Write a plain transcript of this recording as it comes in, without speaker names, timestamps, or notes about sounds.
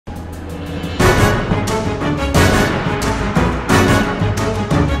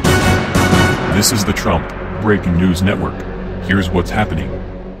This is the Trump Breaking News Network. Here's what's happening.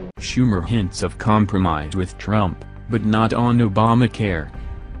 Schumer hints of compromise with Trump, but not on Obamacare.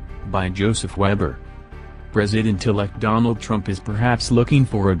 By Joseph Weber. President-elect Donald Trump is perhaps looking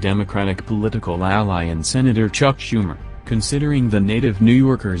for a Democratic political ally in Senator Chuck Schumer, considering the native New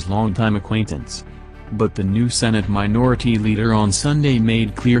Yorker's longtime acquaintance. But the new Senate Minority Leader on Sunday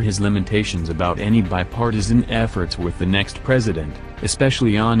made clear his limitations about any bipartisan efforts with the next president,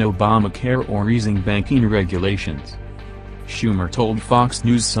 especially on Obamacare or easing banking regulations. Schumer told Fox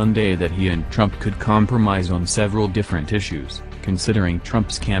News Sunday that he and Trump could compromise on several different issues, considering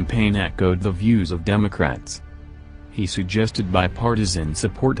Trump's campaign echoed the views of Democrats. He suggested bipartisan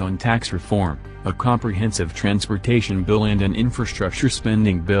support on tax reform, a comprehensive transportation bill and an infrastructure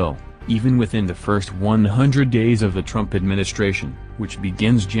spending bill, even within the first 100 days of the Trump administration, which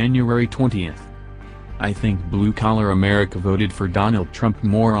begins January 20th. I think blue-collar America voted for Donald Trump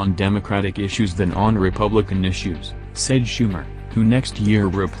more on Democratic issues than on Republican issues, said Schumer, who next year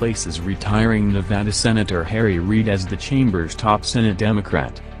replaces retiring Nevada Senator Harry Reid as the chamber's top Senate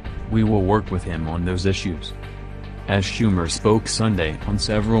Democrat. We will work with him on those issues. As Schumer spoke Sunday on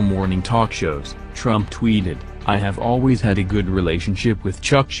several morning talk shows, Trump tweeted, "I have always had a good relationship with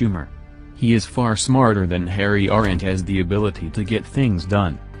Chuck Schumer. He is far smarter than Harry R and has the ability to get things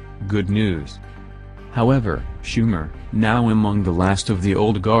done. Good news." However, Schumer, now among the last of the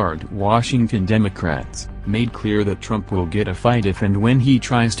old guard Washington Democrats, made clear that Trump will get a fight if and when he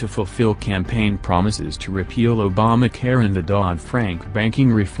tries to fulfill campaign promises to repeal Obamacare and the Dodd-Frank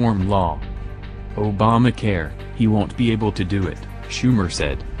banking reform law. Obamacare, he won't be able to do it, Schumer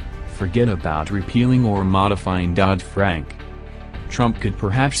said. Forget about repealing or modifying Dodd-Frank. Trump could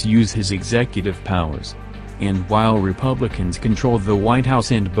perhaps use his executive powers. And while Republicans control the White House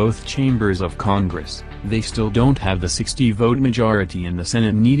and both chambers of Congress, they still don't have the 60-vote majority in the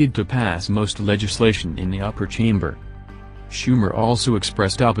Senate needed to pass most legislation in the upper chamber. Schumer also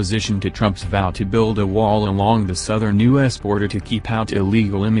expressed opposition to Trump's vow to build a wall along the southern U.S. border to keep out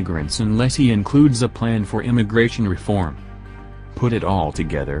illegal immigrants unless he includes a plan for immigration reform. Put it all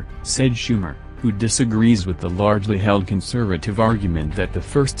together, said Schumer, who disagrees with the largely held conservative argument that the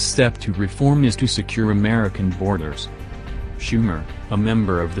first step to reform is to secure American borders. Schumer, a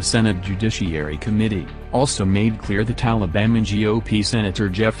member of the Senate Judiciary Committee, also made clear that Alabama GOP Senator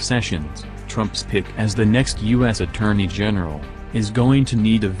Jeff Sessions, Trump's pick as the next U.S. Attorney General, is going to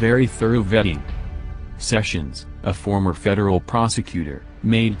need a very thorough vetting. Sessions, a former federal prosecutor,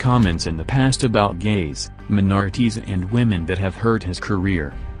 made comments in the past about gays, minorities and women that have hurt his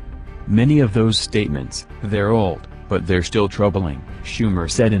career. Many of those statements, they're old, but they're still troubling, Schumer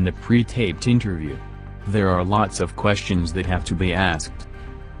said in the pre-taped interview. There are lots of questions that have to be asked.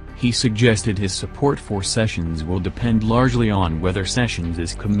 He suggested his support for Sessions will depend largely on whether Sessions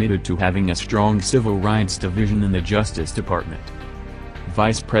is committed to having a strong civil rights division in the Justice Department.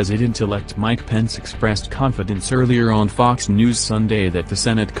 Vice President-elect Mike Pence expressed confidence earlier on Fox News Sunday that the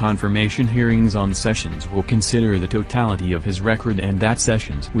Senate confirmation hearings on Sessions will consider the totality of his record and that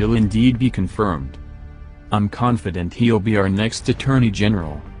Sessions will indeed be confirmed. "I'm confident he'll be our next Attorney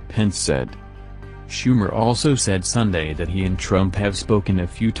General," Pence said. Schumer also said Sunday that he and Trump have spoken a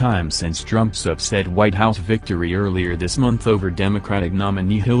few times since Trump's upset White House victory earlier this month over Democratic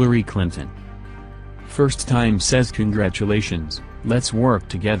nominee Hillary Clinton. "First time says congratulations, let's work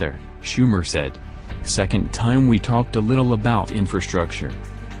together," Schumer said. "Second time we talked a little about infrastructure."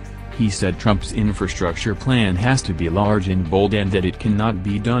 He said Trump's infrastructure plan has to be large and bold and that it cannot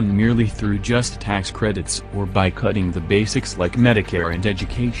be done merely through just tax credits or by cutting the basics like Medicare and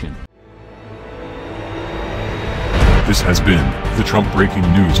education. This has been the Trump Breaking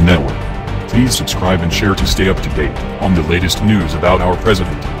News Network. Please subscribe and share to stay up to date on the latest news about our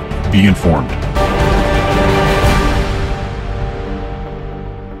president. Be informed.